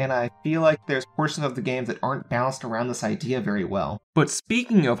annoying, and I feel like there's portions of the game that aren't balanced around this idea very well. But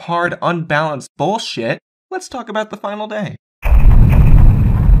speaking of hard, unbalanced bullshit, let's talk about the final day.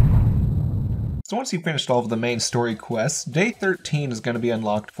 So once you've finished all of the main story quests, day 13 is going to be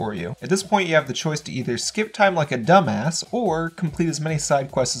unlocked for you. At this point you have the choice to either skip time like a dumbass, or complete as many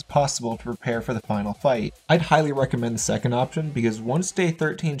side quests as possible to prepare for the final fight. I'd highly recommend the second option, because once day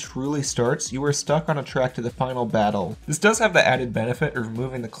 13 truly starts, you are stuck on a track to the final battle. This does have the added benefit of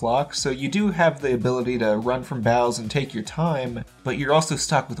removing the clock, so you do have the ability to run from battles and take your time, but you're also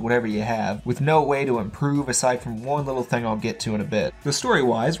stuck with whatever you have, with no way to improve aside from one little thing I'll get to in a bit. So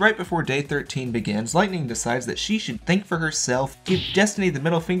story-wise, right before day 13 begins, Lightning decides that she should think for herself, give Destiny the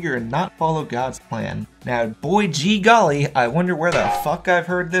middle finger, and not follow God's plan. Now, boy gee golly, I wonder where the fuck I've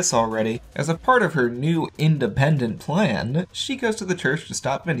heard this already. As a part of her new independent plan, she goes to the church to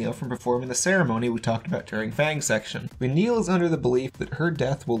stop Vanille from performing the ceremony we talked about during Fang's section. Vanille is under the belief that her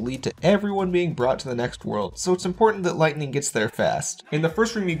death will lead to everyone being brought to the next world, so it's important that Lightning gets there fast. In the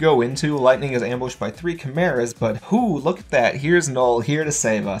first room you go into, Lightning is ambushed by 3 chimeras, but whoo, look at that, here's Null here to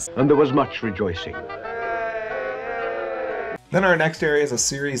save us. And there was much rejoicing. Then our next area is a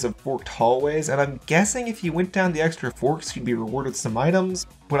series of forked hallways, and I'm guessing if you went down the extra forks you'd be rewarded some items,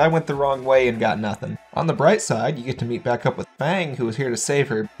 but I went the wrong way and got nothing. On the bright side, you get to meet back up with Fang, who is here to save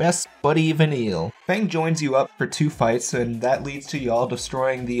her best buddy Vanille. Fang joins you up for 2 fights, and that leads to y'all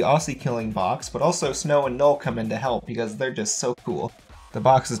destroying the Aussie killing box, but also Snow and Null come in to help because they're just so cool. The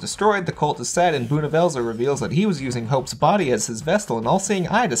box is destroyed, the cult is sad, and Bunavelza reveals that he was using Hope's body as his vessel and all-seeing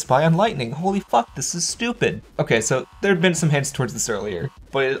eye to spy on Lightning. Holy fuck, this is stupid. Okay, so there'd been some hints towards this earlier,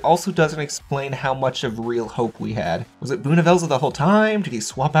 but it also doesn't explain how much of real Hope we had. Was it Bunavelza the whole time? Did he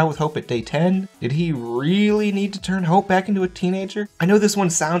swap out with Hope at day 10? Did he really need to turn Hope back into a teenager? I know this one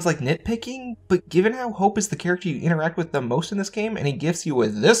sounds like nitpicking, but given how Hope is the character you interact with the most in this game, and he gifts you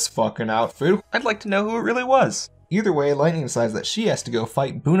with this fucking outfit, I'd like to know who it really was. Either way, Lightning decides that she has to go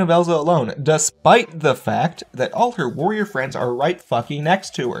fight Bunavelza alone, despite the fact that all her warrior friends are right fucking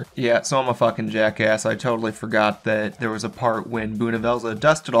next to her. Yeah, so I'm a fucking jackass. I totally forgot that there was a part when Bunavelza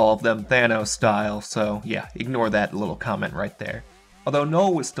dusted all of them Thanos style, so yeah, ignore that little comment right there. Although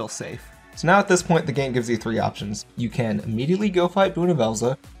Null was still safe. So now at this point the game gives you 3 options. You can immediately go fight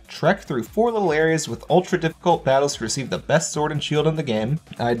Bunavelza, trek through 4 little areas with ultra difficult battles to receive the best sword and shield in the game.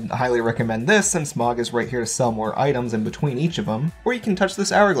 I'd highly recommend this since Mog is right here to sell more items in between each of them. Or you can touch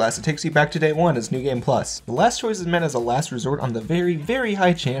this hourglass, it takes you back to day 1 as New Game Plus. The last choice is meant as a last resort on the very, very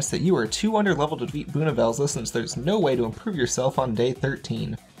high chance that you are too underleveled to defeat Bunavelza since there's no way to improve yourself on day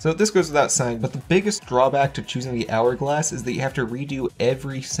 13. So this goes without saying, but the biggest drawback to choosing the hourglass is that you have to redo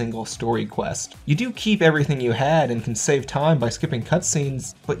every single story quest. You do keep everything you had and can save time by skipping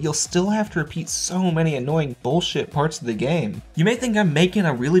cutscenes, but you'll still have to repeat so many annoying bullshit parts of the game. You may think I'm making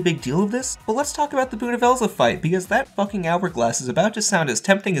a really big deal of this, but let's talk about the Bunavelza fight, because that fucking hourglass is about to sound as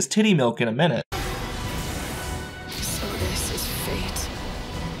tempting as titty milk in a minute.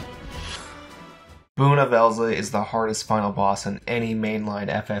 Boonavelza is the hardest final boss in any mainline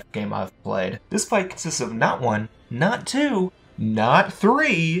FF game I've played. This fight consists of not 1, not 2, not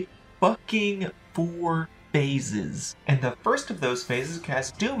 3, fucking 4 phases. And the first of those phases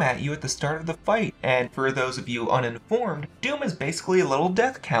casts Doom at you at the start of the fight, and for those of you uninformed, Doom is basically a little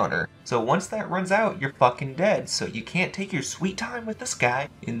death counter. So once that runs out, you're fucking dead, so you can't take your sweet time with this guy.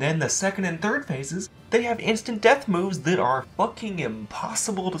 And then the second and third phases, they have instant death moves that are fucking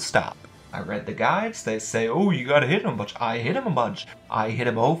impossible to stop. I read the guides, they say, oh, you gotta hit him a bunch. I hit him a bunch. I hit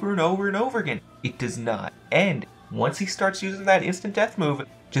him over and over and over again. It does not end. Once he starts using that instant death move,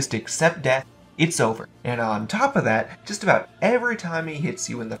 just accept death. It's over. And on top of that, just about every time he hits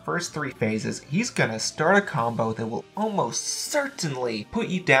you in the first 3 phases, he's gonna start a combo that will almost certainly put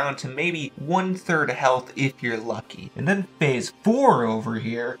you down to maybe 1/3 health if you're lucky. And then phase 4 over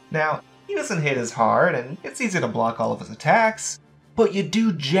here, now, he doesn't hit as hard, and it's easy to block all of his attacks, but you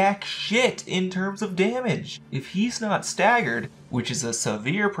do jack shit in terms of damage. If he's not staggered, which is a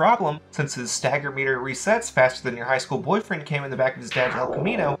severe problem since his stagger meter resets faster than your high school boyfriend came in the back of his dad's El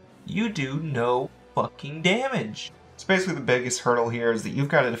Camino, you do no fucking damage. So basically the biggest hurdle here is that you've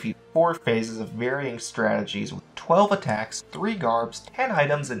got to defeat 4 phases of varying strategies with 12 attacks, 3 garbs, 10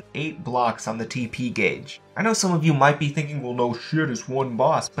 items, and 8 blocks on the TP gauge. I know some of you might be thinking, well no shit, it's one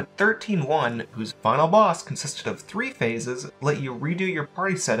boss, but 13-1, whose final boss consisted of 3 phases, let you redo your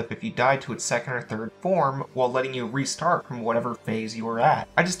party setup if you died to its second or third form, while letting you restart from whatever phase you were at.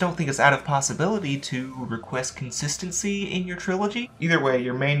 I just don't think it's out of possibility to request consistency in your trilogy. Either way,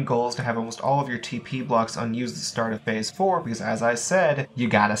 your main goal is to have almost all of your TP blocks unused at the start of phase 4, because as I said, you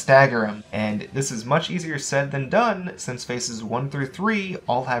gotta stagger them. And this is much easier said than done, since phases 1 through 3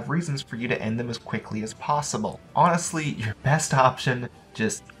 all have reasons for you to end them as quickly as possible. Honestly, your best option,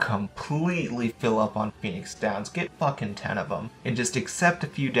 just completely fill up on Phoenix Downs, get fucking 10 of them, and just accept a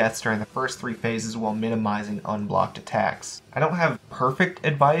few deaths during the first 3 phases while minimizing unblocked attacks. I don't have perfect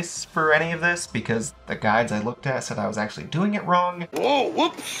advice for any of this, because the guides I looked at said I was actually doing it wrong. Whoa,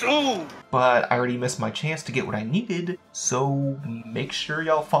 whoops, oh! But I already missed my chance to get what I needed, so make sure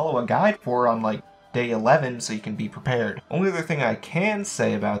y'all follow a guide for it on like day 11 so you can be prepared. Only other thing I can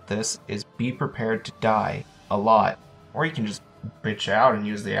say about this is be prepared to die a lot. Or you can just bitch out and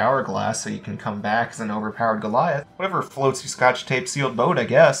use the hourglass so you can come back as an overpowered Goliath. Whatever floats your scotch tape sealed boat, I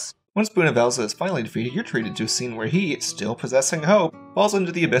guess. Once Boonavelza is finally defeated, you're treated to a scene where he, still possessing hope, falls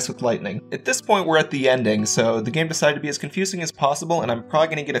into the abyss with lightning. At this point, we're at the ending, so the game decided to be as confusing as possible, and I'm probably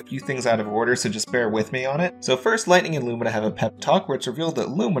going to get a few things out of order, so just bear with me on it. So first, Lightning and Lumina have a pep talk where it's revealed that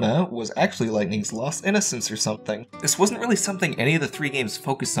Lumina was actually Lightning's lost innocence or something. This wasn't really something any of the 3 games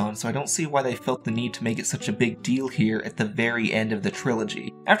focused on, so I don't see why they felt the need to make it such a big deal here at the very end of the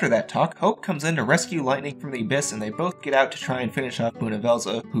trilogy. After that talk, Hope comes in to rescue Lightning from the abyss, and they both get out to try and finish off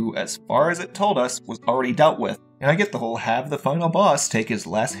Boonavelza, who, as far as it told us, was already dealt with. And I get the whole have the final boss take his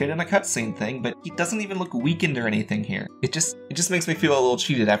last hit in a cutscene thing, but he doesn't even look weakened or anything here. It just makes me feel a little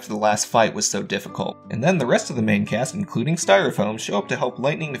cheated after the last fight was so difficult. And then the rest of the main cast, including Styrofoam, show up to help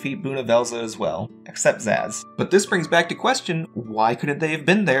Lightning defeat Boonavelza as well, except Zaz. But this brings back to question, why couldn't they have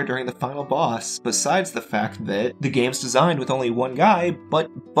been there during the final boss, besides the fact that the game's designed with only one guy, but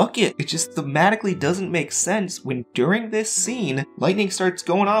fuck it. It just thematically doesn't make sense when during this scene, Lightning starts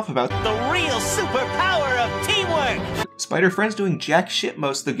going off about The real superpower of teamwork! Spider-Friend's doing jack shit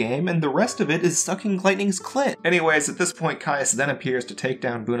most of the game, and the rest of it is sucking Lightning's clit. Anyways, at this point, Caius then appears to take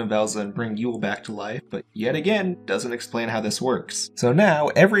down Boonavelza and bring Yule back to life, but yet again, doesn't explain how this works. So now,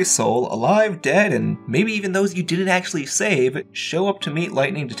 every soul, alive, dead, and maybe even those you didn't actually save, show up to meet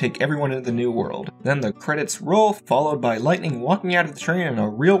Lightning to take everyone into the new world. Then the credits roll, followed by Lightning walking out of the train in a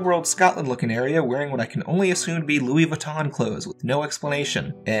real-world Scotland-looking area wearing what I can only assume to be Louis Vuitton clothes with no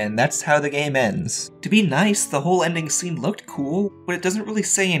explanation. And that's how the game ends. To be nice, the whole ending scene looked cool, but it doesn't really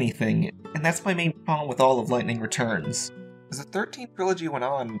say anything, and that's my main problem with all of Lightning Returns. As the 13th trilogy went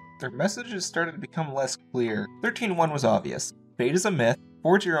on, their messages started to become less clear. 13-1 was obvious. Fate is a myth,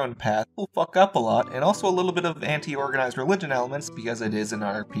 forge your own path, will fuck up a lot, and also a little bit of anti-organized religion elements because it is an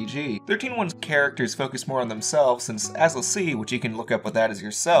RPG. 13-1's characters focus more on themselves since, as we'll see, which you can look up what that is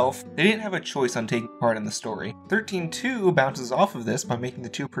yourself, they didn't have a choice on taking part in the story. 13-2 bounces off of this by making the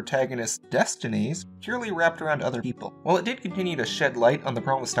 2 protagonists' destinies purely wrapped around other people. While it did continue to shed light on the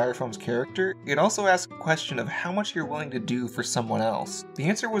problem with Styrofoam's character, it also asked a question of how much you're willing to do for someone else. The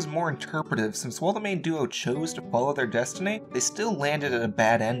answer was more interpretive since while the main duo chose to follow their destiny, they still landed at a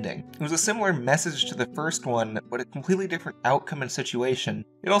bad ending. It was a similar message to the first one, but a completely different outcome and situation.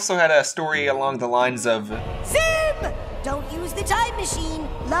 It also had a story along the lines of Sim! Don't use the time machine!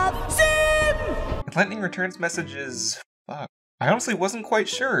 Love, Sim! Lightning Returns message is fuck. I honestly wasn't quite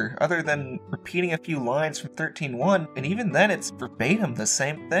sure, other than repeating a few lines from 13-1, and even then it's verbatim the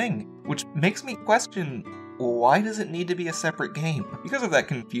same thing, which makes me question, why does it need to be a separate game? Because of that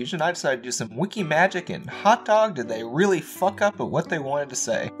confusion, I decided to do some wiki magic, and hot dog, did they really fuck up at what they wanted to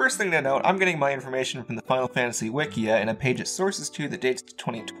say. First thing to note, I'm getting my information from the Final Fantasy Wikia and a page it sources to that dates to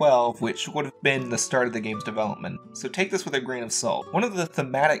 2012, which would have been the start of the game's development. So take this with a grain of salt. One of the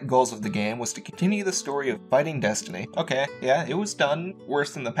thematic goals of the game was to continue the story of fighting Destiny. Okay, yeah, it was done,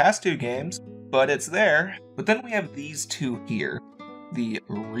 worse than the past two games, but it's there. But then we have these two here. The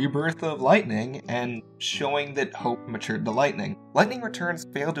rebirth of Lightning, and showing that Hope matured to Lightning. Lightning Returns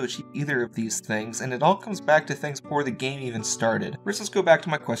failed to achieve either of these things, and it all comes back to things before the game even started. First, let's go back to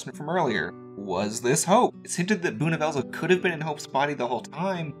my question from earlier. Was this Hope? It's hinted that Bunavelza could have been in Hope's body the whole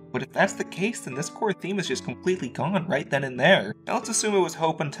time, but if that's the case, then this core theme is just completely gone right then and there. Now let's assume it was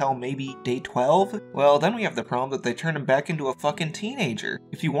Hope until maybe day 12? Well, then we have the problem that they turned him back into a fucking teenager.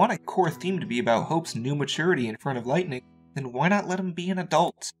 If you want a core theme to be about Hope's new maturity in front of Lightning, then why not let him be an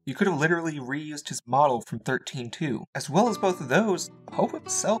adult? You could have literally reused his model from 13-2. As well as both of those, Hope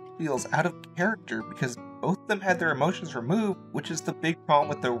himself feels out of character because both of them had their emotions removed, which is the big problem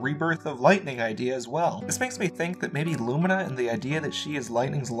with the rebirth of Lightning idea as well. This makes me think that maybe Lumina and the idea that she is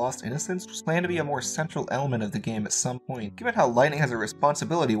Lightning's lost innocence was planned to be a more central element of the game at some point. Given how Lightning has a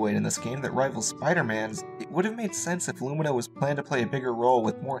responsibility weight in this game that rivals Spider-Man's, it would have made sense if Lumina was planned to play a bigger role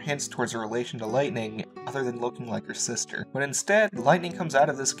with more hints towards her relation to Lightning, other than looking like her sister. But instead, Lightning comes out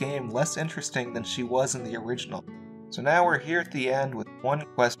of this game less interesting than she was in the original. So now we're here at the end with one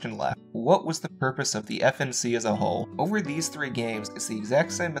question left. What was the purpose of the FNC as a whole? Over these three games, it's the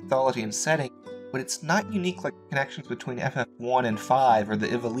exact same mythology and setting, but it's not unique like the connections between FF1 and 5 or the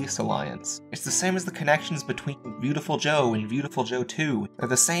Ivalice Alliance. It's the same as the connections between Beautiful Joe and Beautiful Joe 2. They're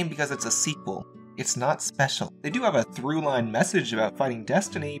the same because it's a sequel. It's not special. They do have a through-line message about fighting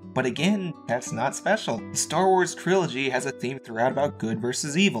Destiny, but again, that's not special. The Star Wars trilogy has a theme throughout about good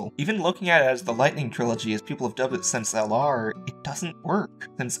versus evil. Even looking at it as the Lightning trilogy, as people have dubbed it since LR, it doesn't work.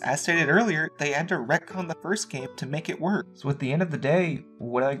 Since, as stated earlier, they had to retcon the first game to make it work. So at the end of the day,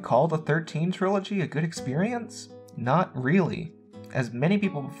 would I call the 13 trilogy a good experience? Not really. As many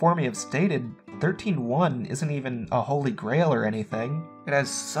people before me have stated, 13-1 isn't even a holy grail or anything. It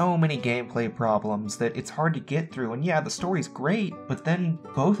has so many gameplay problems that it's hard to get through, and yeah, the story's great, but then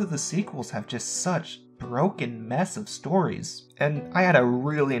both of the sequels have just such broken mess of stories. And I had a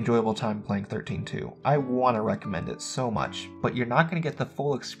really enjoyable time playing 13-2. I want to recommend it so much, but you're not going to get the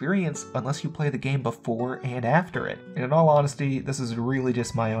full experience unless you play the game before and after it. And in all honesty, this is really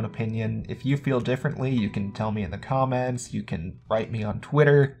just my own opinion. If you feel differently, you can tell me in the comments, you can write me on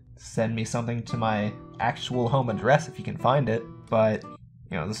Twitter, send me something to my actual home address if you can find it. But,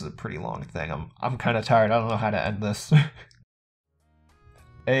 you know, this is a pretty long thing. I'm kind of tired. I don't know how to end this.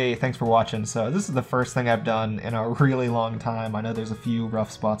 Hey, thanks for watching. So this is the first thing I've done in a really long time. I know there's a few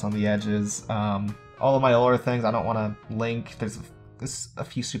rough spots on the edges. All of my older things I don't want to link. There's a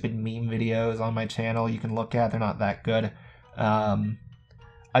few stupid meme videos on my channel you can look at. They're not that good.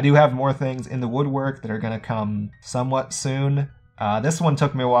 I do have more things in the woodwork that are going to come somewhat soon. This one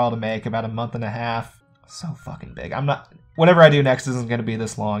took me a while to make, about a month and a half. So fucking big. Whatever I do next isn't going to be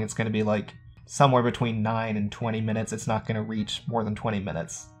this long. It's going to be like somewhere between 9 and 20 minutes. It's not going to reach more than 20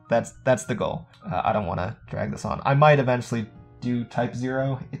 minutes. That's the goal. I don't want to drag this on. I might eventually do Type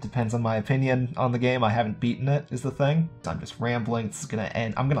 0. It depends on my opinion on the game. I haven't beaten it, is the thing. I'm just rambling. This is going to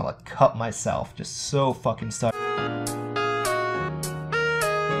end. I'm going to cut myself. Just so fucking stuck.